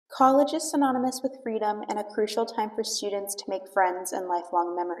College is synonymous with freedom and a crucial time for students to make friends and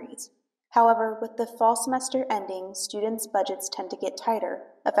lifelong memories. However, with the fall semester ending, students' budgets tend to get tighter,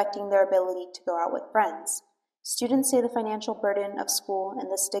 affecting their ability to go out with friends. Students say the financial burden of school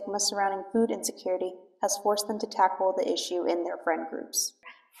and the stigma surrounding food insecurity has forced them to tackle the issue in their friend groups.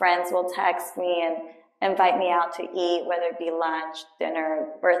 Friends will text me and invite me out to eat, whether it be lunch, dinner,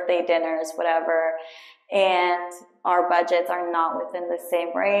 birthday dinners, whatever. And our budgets are not within the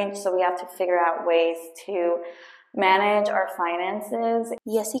same range, so we have to figure out ways to manage our finances.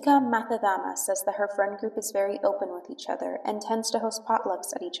 Jessica Mathadama says that her friend group is very open with each other and tends to host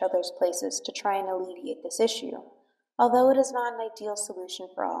potlucks at each other's places to try and alleviate this issue. Although it is not an ideal solution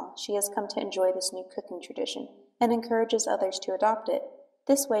for all, she has come to enjoy this new cooking tradition and encourages others to adopt it.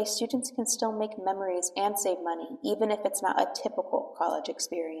 This way, students can still make memories and save money, even if it's not a typical college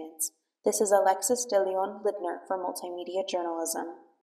experience. This is Alexis de Leon-Lindner for Multimedia Journalism.